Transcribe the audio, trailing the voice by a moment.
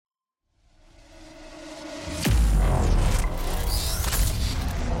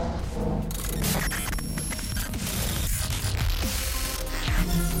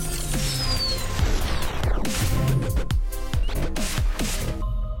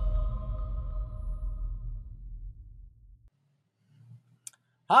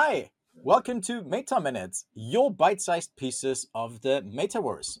Hi, welcome to Meta Minutes, your bite-sized pieces of the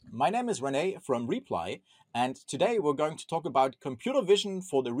metaverse. My name is Rene from Reply, and today we're going to talk about computer vision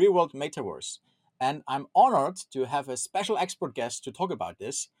for the real-world metaverse. And I'm honored to have a special expert guest to talk about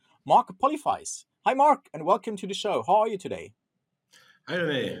this, Marc Pollefeys. Hi, Marc, and welcome to the show. How are you today? Hi,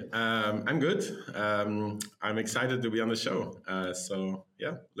 Renee. I'm good. I'm excited to be on the show.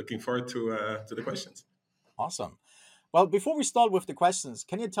 Looking forward to the questions. Awesome. Well, before we start with the questions,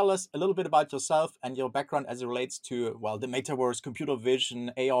 can you tell us a little bit about yourself and your background as it relates to, well, the metaverse, computer vision,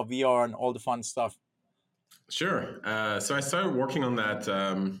 AR, VR, and all the fun stuff? Sure. So I started working on that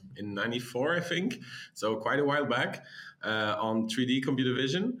in '94, I think. So quite a while back on 3D computer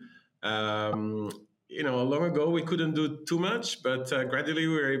vision. Long ago we couldn't do too much, but gradually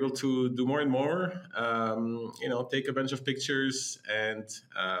we were able to do more and more. Take a bunch of pictures and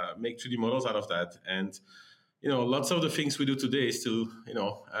make 3D models out of that. And lots of the things we do today is still,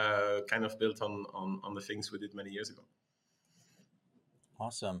 kind of built on the things we did many years ago.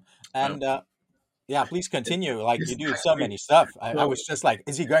 Awesome. Um, And yeah, please continue. Like you do so many stuff. I was just like,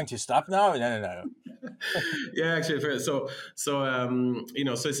 is he going to stop now? No. yeah, actually, so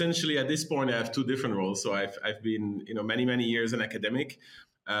essentially at this point I have two different roles. So I've been many years an academic.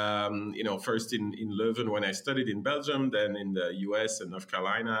 First in Leuven when I studied in Belgium, then in the US and North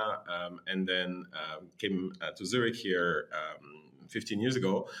Carolina, and then came to Zurich here 15 years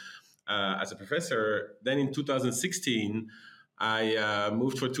ago as a professor. Then in 2016, I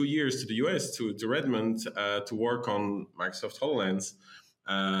moved for 2 years to the US, to Redmond, to work on Microsoft HoloLens,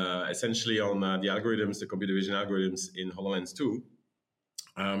 essentially on the algorithms, the computer vision algorithms in HoloLens 2.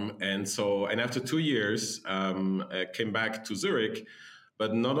 And after 2 years, I came back to Zurich,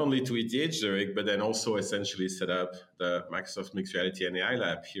 but not only to ETH Zurich, but then also essentially set up the Microsoft Mixed Reality and AI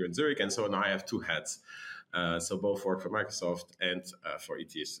Lab here in Zurich. And so now I have two hats. So both work for Microsoft and for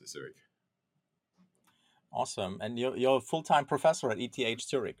ETH Zurich. Awesome. And you're a full-time professor at ETH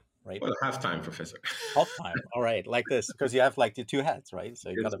Zurich, right? Well, half-time professor. Half-time. All right, like this, because you have like the two hats, right? So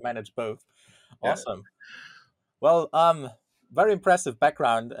you got Yes. to manage both. Yeah. Awesome. Well, very impressive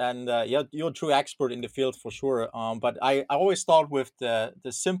background, and you're a true expert in the field for sure. But I always start with the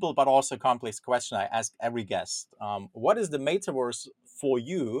simple but also complex question I ask every guest. What is the metaverse for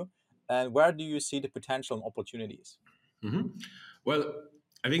you, and where do you see the potential and opportunities? hmm Well,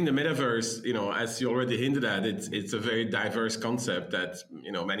 I think the metaverse, as you already hinted at, it's a very diverse concept that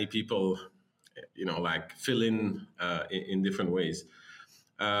many people, like fill in different ways.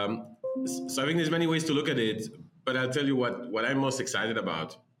 So I think there's many ways to look at it, but I'll tell you what I'm most excited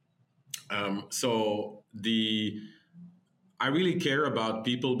about. I really care about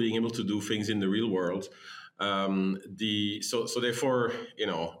people being able to do things in the real world. So therefore,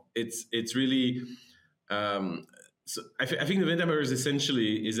 it's really. I think the metaverse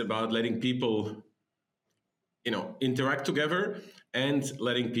essentially is about letting people, interact together and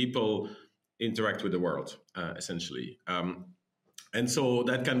letting people interact with the world, essentially. And so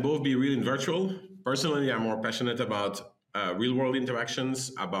that can both be real and virtual. Personally, I'm more passionate about real world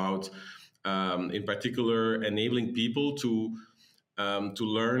interactions, about, in particular, enabling people to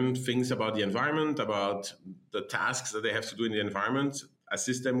learn things about the environment, about the tasks that they have to do in the environment,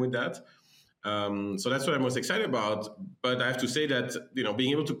 assist them with that. So that's what I'm most excited about. But I have to say that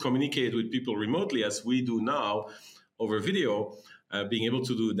being able to communicate with people remotely, as we do now over video, being able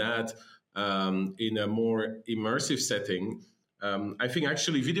to do that in a more immersive setting. I think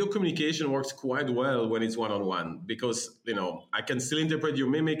actually video communication works quite well when it's one-on-one, because I can still interpret your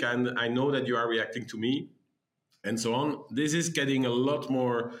mimic and I know that you are reacting to me and so on. This is getting a lot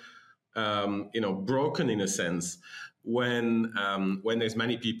more broken in a sense when there's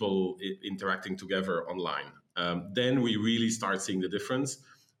many people interacting together online. Then we really start seeing the difference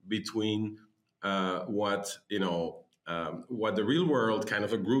between what the real world, kind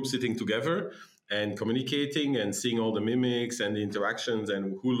of a group sitting together and communicating and seeing all the mimics and the interactions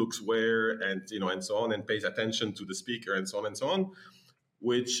and who looks where and and so on, and pays attention to the speaker and so on,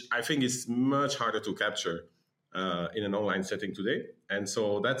 which I think is much harder to capture in an online setting today. And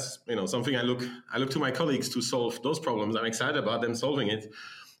so that's something I look to my colleagues to solve those problems. I'm excited about them solving it.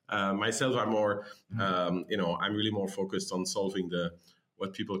 Myself, I'm more I'm really more focused on solving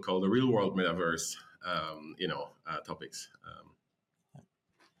what people call the real world metaverse topics.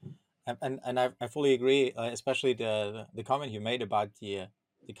 And I fully agree, especially the comment you made about the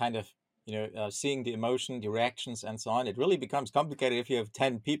kind of seeing the emotion, the reactions, and so on. It really becomes complicated if you have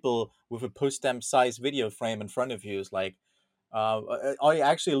 10 people with a post-stamp size video frame in front of you. It's like, are they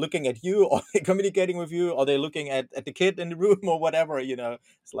actually looking at you? Are they communicating with you? Are they looking at the kid in the room or whatever?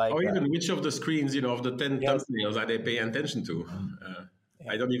 It's like Or even which of the screens, of the 10 yes, thumbnails are they paying attention to?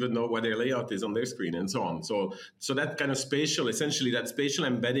 Yeah. I don't even know what their layout is on their screen, and so on. So that kind of spatial, essentially, that spatial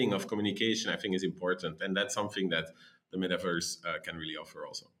embedding of communication, I think, is important, and that's something that the metaverse can really offer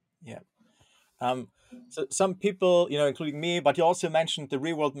also. Yeah. Um, so some people, including me, but you also mentioned the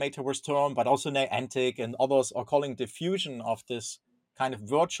real-world metaverse term, but also Niantic and others are calling the fusion of this kind of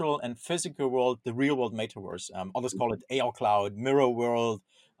virtual and physical world the real-world metaverse. Others call it AR cloud, mirror world,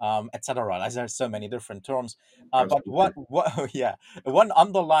 etc. There's so many different terms. But Absolutely. yeah, one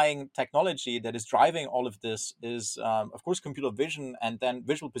underlying technology that is driving all of this is, of course, computer vision and then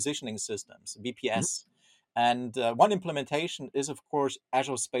visual positioning systems, Mhm. VPS. And one implementation is, of course,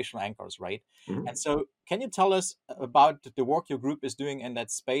 Azure Spatial Anchors, right? And Mhm. so, can you tell us about the work your group is doing in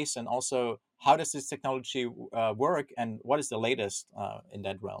that space, and also how does this technology work, and what is the latest in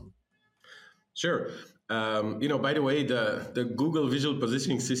that realm? Sure. By the way, the Google Visual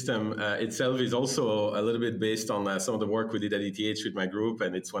Positioning System itself is also a little bit based on some of the work we did at ETH with my group,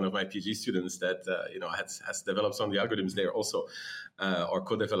 and it's one of my PhD students that has developed some of the algorithms there also, or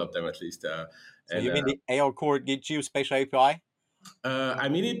co-developed them at least. So, And you mean the AR Core Geospatial API? I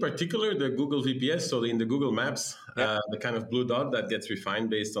mean, in particular, the Google VPS. So in the Google Maps, Yep. the kind of blue dot that gets refined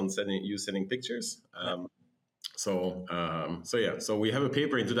based on sending pictures. Yep. So yeah, so we have a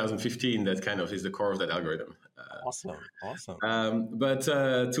paper in 2015 that kind of is the core of that algorithm. Awesome. Awesome. But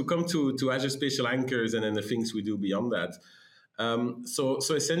to come to Azure Spatial Anchors and then the things we do beyond that. So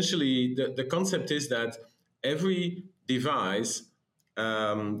essentially, the concept is that every device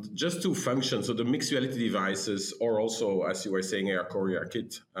just to function. So the mixed reality devices, or also, as you were saying, AR Core, AR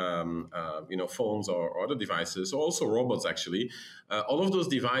Kit, phones or other devices, or also robots actually, all of those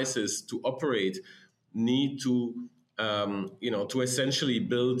devices to operate need to essentially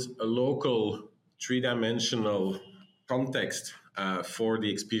build a local three-dimensional context for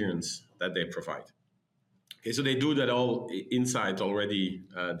the experience that they provide. Okay, so they do that all inside already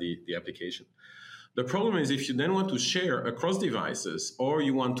the application. The problem is if you then want to share across devices or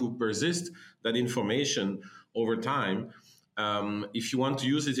you want to persist that information over time, if you want to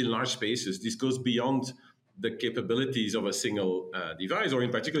use it in large spaces, this goes beyond the capabilities of a single device, or in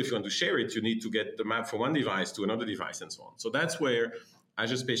particular, if you want to share it, you need to get the map from one device to another device and so on. So that's where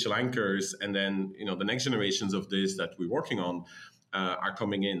Azure Spatial Anchors and then the next generations of this that we're working on are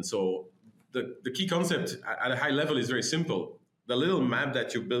coming in. So the key concept at a high level is very simple. The little map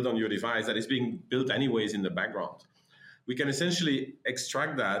that you build on your device that is being built anyways in the background, we can essentially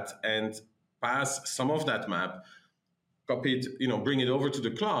extract that and pass some of that map, copy it, bring it over to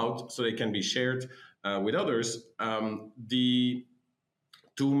the cloud so they can be shared with others.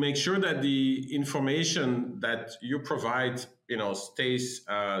 To make sure that the information that you provide, stays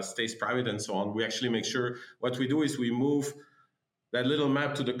private and so on, we actually make sure what we do is we move that little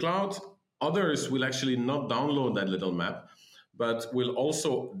map to the cloud. Others will actually not download that little map, but will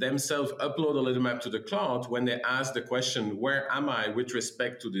also themselves upload a little map to the cloud when they ask the question, where am I with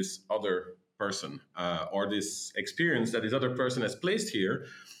respect to this other person or this experience that this other person has placed here?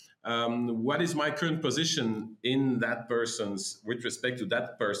 What is my current position in that person's, with respect to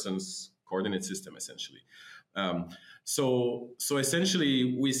that person's coordinate system, essentially? So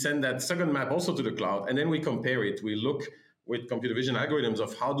essentially, we send that second map also to the cloud, and then we compare it. We look with computer vision algorithms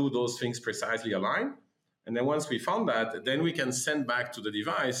of how do those things precisely align. And then once we found that, then we can send back to the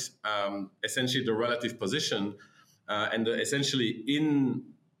device essentially the relative position essentially in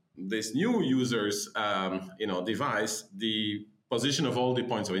this new user's device, the position of all the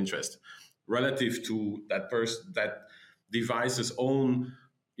points of interest relative to that device's own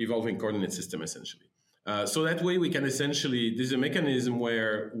evolving coordinate system, essentially. So that way we can essentially, this is a mechanism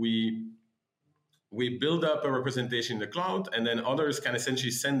where we build up a representation in the cloud, and then others can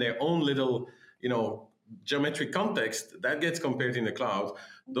essentially send their own little, geometric context that gets compared in the cloud.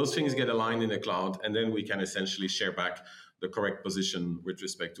 Those things get aligned in the cloud, and then we can essentially share back the correct position with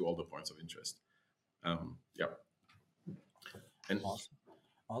respect to all the points of interest. Yeah. And Awesome.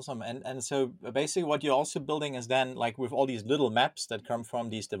 Awesome. And so basically what you're also building is then like with all these little maps that come from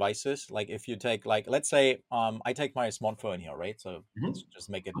these devices, like if you take like, let's say I take my smartphone here, right? So let's just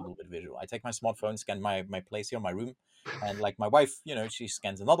make it a little bit visual. I take my smartphone, scan my place here, my room, and like my wife, she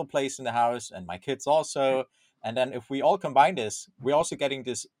scans another place in the house, and my kids also. And then if we all combine this, we're also getting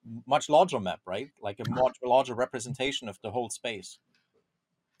this much larger map, right? Like a much larger representation of the whole space.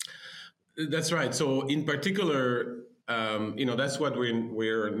 That's right. So in particular, that's what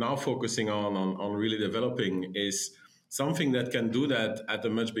we're now focusing on really developing is something that can do that at a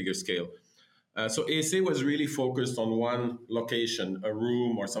much bigger scale. So ASA was really focused on one location, a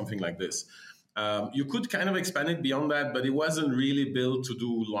room or something like this. You could kind of expand it beyond that, but it wasn't really built to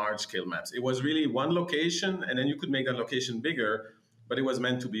do large scale maps. It was really one location, and then you could make that location bigger. but it was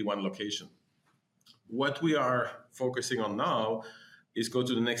meant to be one location. What we are focusing on now is go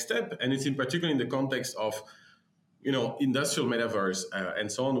to the next step, and it's in particular in the context of industrial metaverse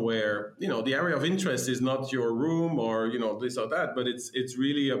and so on, where the area of interest is not your room or this or that, but it's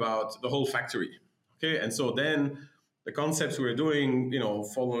really about the whole factory. Okay, and so then the concepts we're doing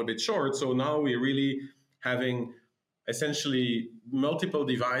fall a little bit short. So now we're really having essentially multiple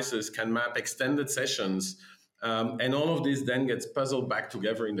devices can map extended sessions, and all of this then gets puzzled back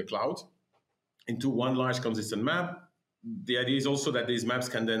together in the cloud into one large consistent map. The idea is also that these maps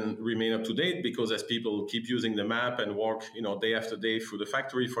can then remain up to date, because as people keep using the map and walk, day after day through the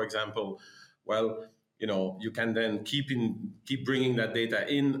factory, for example, well, you can then keep bringing that data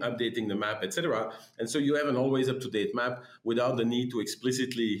in, updating the map, etc. And so you have an always up-to-date map without the need to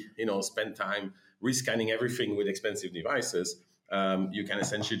explicitly, spend time rescanning everything with expensive devices. You can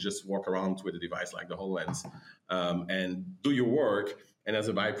essentially just walk around with a device like the HoloLens and do your work. And as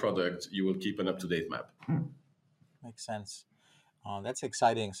a byproduct, you will keep an up-to-date map. Makes sense. That's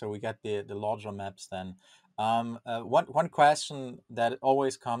exciting. So we get the larger maps then. One question that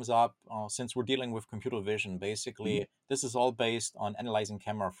always comes up since we're dealing with computer vision, basically, this is all based on analyzing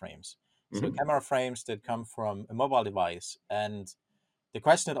camera frames. So camera frames that come from a mobile device. And the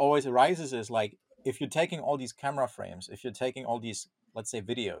question that always arises is like, if you're taking all these camera frames, if you're taking all these, let's say,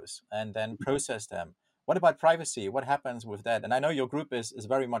 videos and then process them, what about privacy? What happens with that? And I know your group is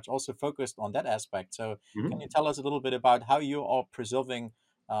very much also focused on that aspect. So can you tell us a little bit about how you are preserving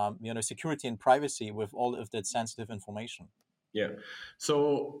security and privacy with all of that sensitive information? Yeah.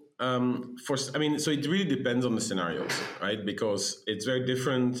 So so it really depends on the scenarios, right? Because it's very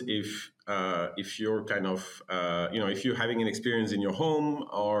different if you're kind of if you're having an experience in your home,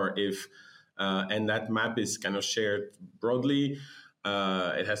 or if and that map is kind of shared broadly.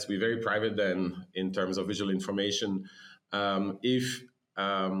 It has to be very private then in terms of visual information. If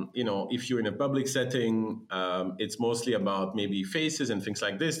you're in a public setting, it's mostly about maybe faces and things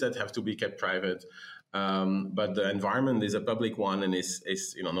like this that have to be kept private. But the environment is a public one and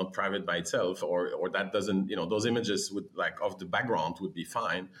is not private by itself, or that doesn't, those images would of the background would be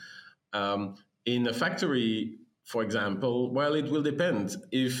fine. In a factory, for example, well, it will depend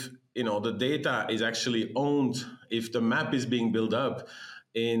if the data is actually owned, if the map is being built up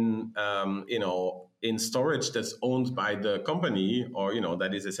in in storage that's owned by the company, or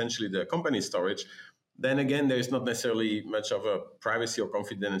that is essentially the company's storage, then again there is not necessarily much of a privacy or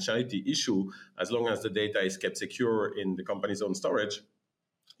confidentiality issue, as long as the data is kept secure in the company's own storage.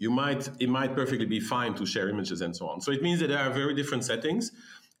 It might perfectly be fine to share images and so on. So it means that there are very different settings,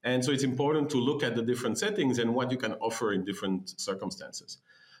 and so it's important to look at the different settings and what you can offer in different circumstances.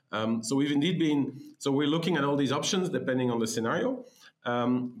 So we're looking at all these options depending on the scenario,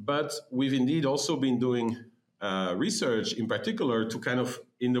 but we've indeed also been doing research in particular to kind of,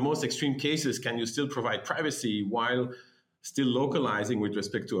 in the most extreme cases, can you still provide privacy while still localizing with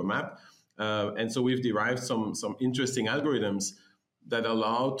respect to a map? And so we've derived some interesting algorithms that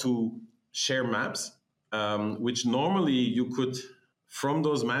allow to share maps, which normally from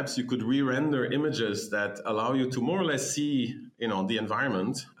those maps, you could re-render images that allow you to more or less see, the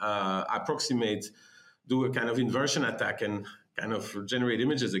environment, approximate, do a kind of inversion attack, and kind of generate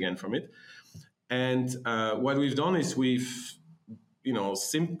images again from it. And what we've done is we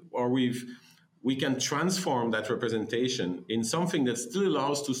can transform that representation in something that still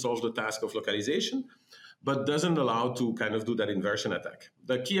allows to solve the task of localization, but doesn't allow to kind of do that inversion attack.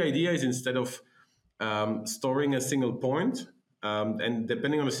 The key idea is, instead of storing a single point, and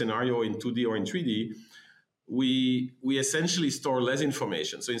depending on the scenario in 2D or in 3D, we essentially store less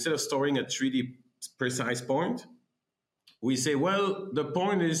information. So instead of storing a 3D precise point, we say, well, the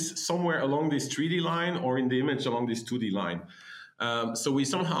point is somewhere along this 3D line, or in the image along this 2D line. So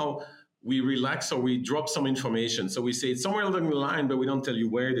we relax, or we drop some information. So we say it's somewhere along the line, but we don't tell you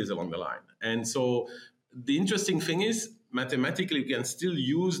where it is along the line. And so the interesting thing is, mathematically, we can still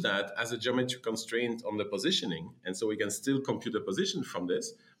use that as a geometric constraint on the positioning. And so we can still compute the position from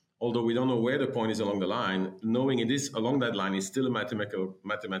this. Although we don't know where the point is along the line, knowing it is along that line is still a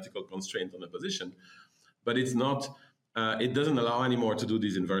mathematical constraint on the position. But it's not, it doesn't allow anymore to do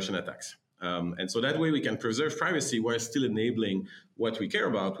these inversion attacks. And so that way we can preserve privacy while still enabling what we care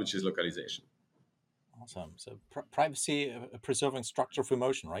about, which is localization. Awesome. So privacy, preserving structure through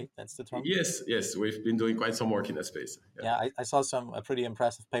motion, right? That's the term? Yes. We've been doing quite some work in that space. Yeah, I saw some pretty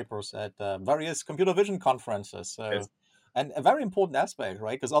impressive papers at various computer vision conferences. So, yes. And a very important aspect,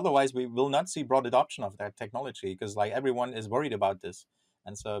 right? Because otherwise we will not see broad adoption of that technology, because everyone is worried about this.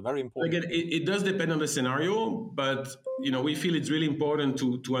 And so very important. Again, it does depend on the scenario, but we feel it's really important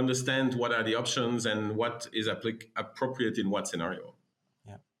to understand what are the options and what is appropriate in what scenario.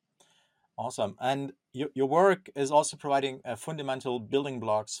 Awesome. And your work is also providing fundamental building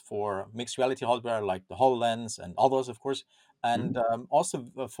blocks for mixed reality hardware like the HoloLens and others, of course, and Mhm. also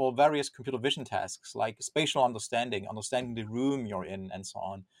for various computer vision tasks like spatial understanding, understanding the room you're in, and so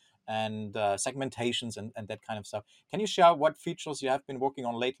on, and segmentations and that kind of stuff. Can you share what features you have been working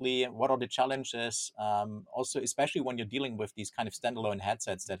on lately? What are the challenges? Also, especially when you're dealing with these kind of standalone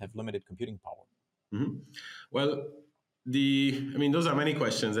headsets that have limited computing power. Mhm. Well, I mean, those are many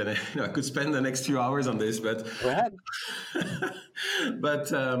questions, and I could spend the next few hours on this, but Go ahead. but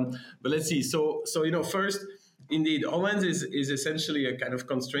let's see. So first, indeed, HoloLens is essentially a kind of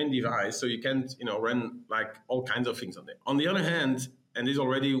constrained device, so you can't run like all kinds of things on it. On the other hand, and this is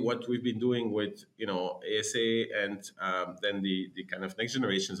already what we've been doing with ASA and then the kind of next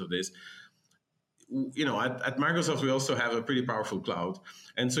generations of this. At Microsoft, we also have a pretty powerful cloud.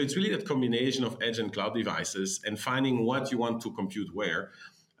 And so it's really that combination of edge and cloud devices and finding what you want to compute where.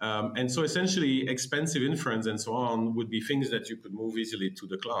 And so essentially, expensive inference and so on would be things that you could move easily to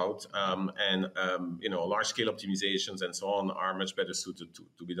the cloud. Large scale optimizations and so on are much better suited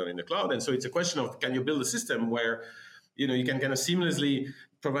to be done in the cloud. And so it's a question of, can you build a system where you can kind of seamlessly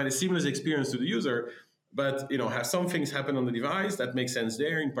provide a seamless experience to the user, but have some things happen on the device that make sense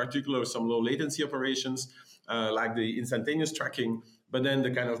there, in particular some low latency operations like the instantaneous tracking, but then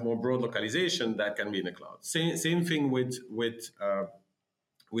the kind of more broad localization that can be in the cloud. Same thing with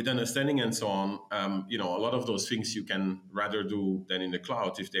understanding and so on. A lot of those things you can rather do than in the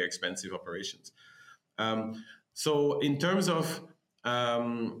cloud if they're expensive operations. So in terms of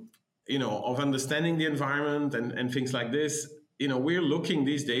of understanding the environment and things like this, we're looking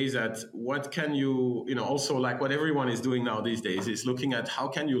these days at what can you, also like what everyone is doing now these days is looking at how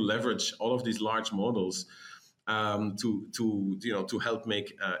can you leverage all of these large models to help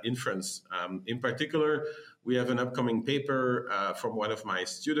make inference. In particular, we have an upcoming paper from one of my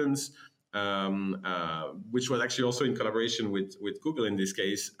students, which was actually also in collaboration with Google in this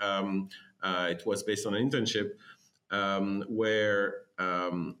case. It was based on an internship where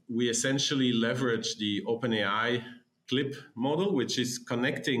we essentially leverage the OpenAI clip model, which is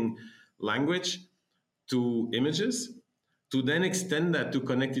connecting language to images, to then extend that to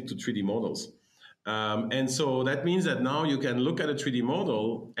connect it to 3D models. And so that means that now you can look at a 3D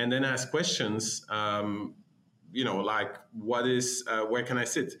model and then ask questions, like where can I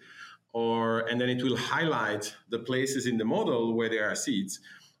sit? And then it will highlight the places in the model where there are seats.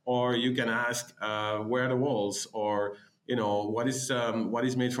 Or you can ask, where are the walls? Or what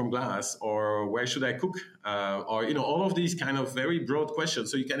is made from glass, or where should I cook, or all of these kind of very broad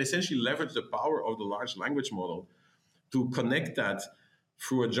questions. So you can essentially leverage the power of the large language model to connect that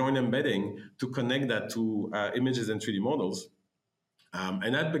through a joint embedding, to connect that to images and 3D models.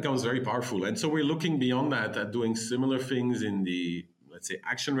 And that becomes very powerful. And so we're looking beyond that at doing similar things in the, let's say,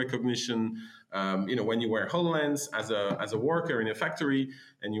 action recognition. When you wear HoloLens as a worker in a factory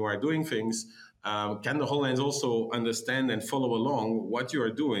and you are doing things, can the HoloLens also understand and follow along what you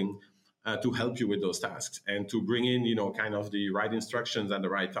are doing to help you with those tasks and to bring in, kind of the right instructions at the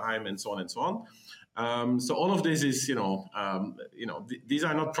right time and so on and so on. So all of this is, these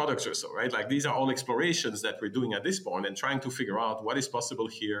are not products or so, right? Like these are all explorations that we're doing at this point and trying to figure out what is possible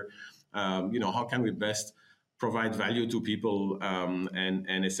here. How can we best provide value to people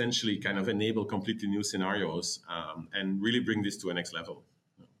and essentially kind of enable completely new scenarios and really bring this to a next level.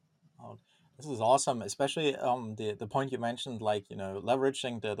 Oh, this is awesome, especially the point you mentioned, like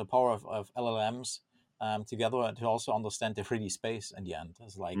leveraging the power of LLMs together to also understand the 3D space in the end.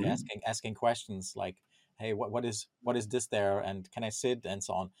 It's like Mm-hmm. asking questions like, hey, what is this there, and can I sit, and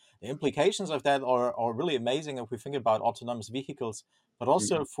so on. The implications of that are really amazing if we think about autonomous vehicles, but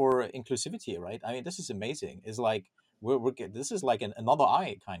also for inclusivity, right? I mean, this is amazing. It's like this is like another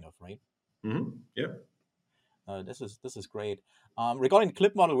eye, kind of, right? Mm-hmm. Yeah. This is great. Regarding the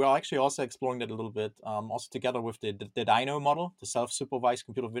clip model, we're actually also exploring that a little bit, also together with the Dino model, the self-supervised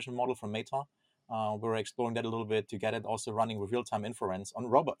computer vision model from Meta. We're exploring that a little bit to get it also running with real-time inference on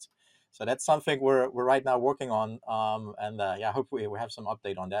robots. So that's something we're right now working on, and yeah, hopefully we have some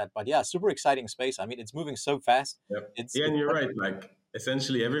update on that. But yeah, super exciting space. I mean, it's moving so fast. Yep. It's Yeah, and it's you're right. Like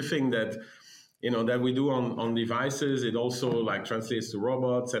essentially everything that that we do on devices, it also like translates to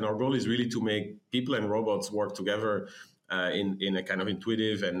robots. And our goal is really to make people and robots work together in a kind of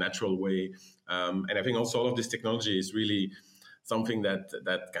intuitive and natural way. And I think also all of this technology is really something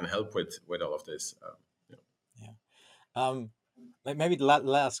that can help with all of this. Yeah. yeah. Maybe the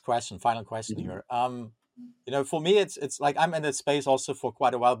last question, final question Mhm. here. For me, it's like I'm in that space also for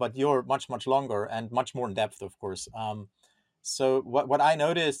quite a while, but you're much longer and much more in depth, of course. So what I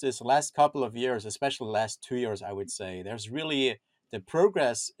noticed is the last couple of years, especially the last 2 years, I would say, there's really the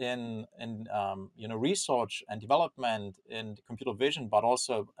progress in research and development in computer vision, but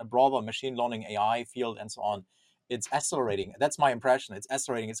also a broader machine learning AI field and so on, it's accelerating. That's my impression. It's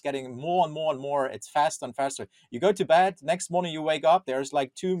accelerating. It's getting more and more and more. It's faster and faster. You go to bed, next morning you wake up, there's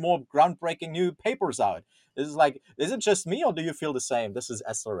like 2 more groundbreaking new papers out. This is like, is it just me or do you feel the same? This is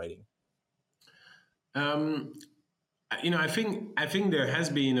accelerating. I think there has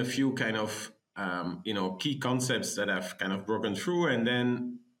been a few kind of key concepts that have kind of broken through, and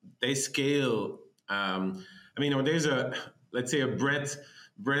then they scale. There's a, let's say, a breadth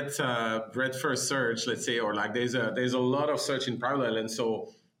first search, let's say, or like there's a lot of search in parallel, and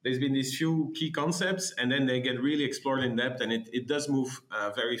so there's been these few key concepts, and then they get really explored in depth, and it does move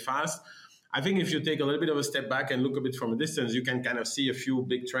very fast. I think if you take a little bit of a step back and look a bit from a distance, you can kind of see a few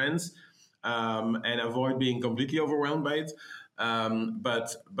big trends. And avoid being completely overwhelmed by it.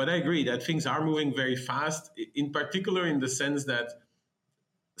 But I agree that things are moving very fast, in particular in the sense that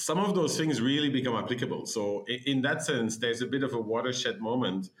some of those things really become applicable. So in that sense, there's a bit of a watershed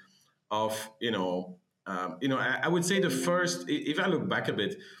moment of, I would say the first, if I look back a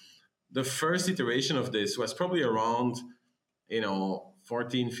bit, the first iteration of this was probably around,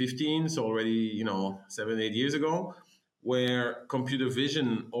 14, 15, so already, 7, 8 years ago, where computer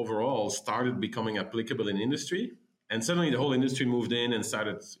vision overall started becoming applicable in industry. And suddenly the whole industry moved in and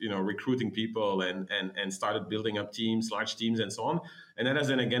started, recruiting people and started building up teams, large teams, and so on. And that has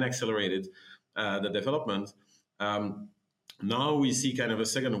then again accelerated the development. Now we see kind of a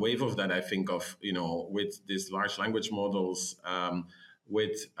second wave of that, I think, of, with these large language models,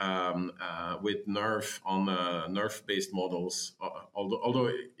 with nerve-based models.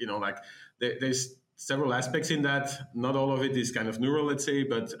 Although there's several aspects in that. Not all of it is kind of neural, let's say,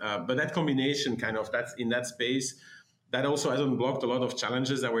 but that combination that's in that space, that also has unblocked a lot of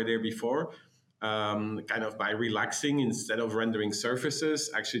challenges that were there before, kind of by relaxing, instead of rendering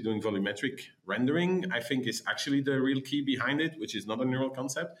surfaces, actually doing volumetric rendering, I think is actually the real key behind it, which is not a neural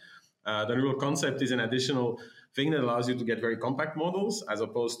concept. The neural concept is an additional thing that allows you to get very compact models as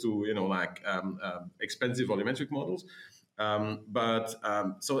opposed to, expensive volumetric models.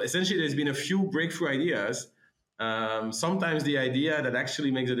 So essentially, there's been a few breakthrough ideas. Sometimes the idea that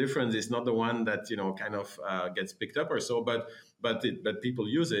actually makes a difference is not the one that gets picked up or so, but people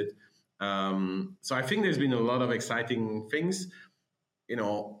use it. So I think there's been a lot of exciting things.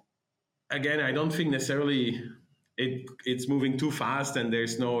 Again, I don't think necessarily it's moving too fast, and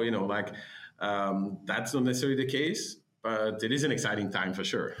there's no that's not necessarily the case, but it is an exciting time for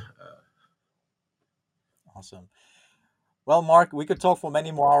sure. Awesome. Well, Marc, we could talk for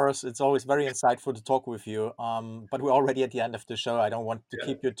many more hours. It's always very insightful to talk with you. But we're already at the end of the show. I don't want to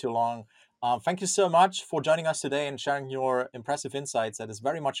keep you too long. Thank you so much for joining us today and sharing your impressive insights. That is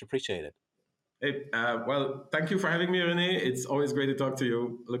very much appreciated. Hey, well, thank you for having me, René. It's always great to talk to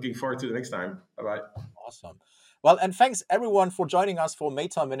you. Looking forward to the next time. Bye-bye. Awesome. Well, and thanks everyone for joining us for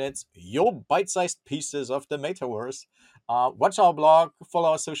Meta Minutes, your bite-sized pieces of the Metaverse. Watch our blog,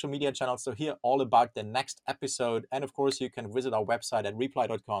 follow our social media channels to hear all about the next episode. And of course, you can visit our website at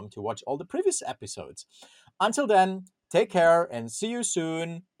reply.com to watch all the previous episodes. Until then, take care and see you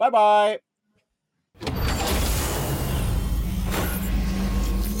soon. Bye-bye.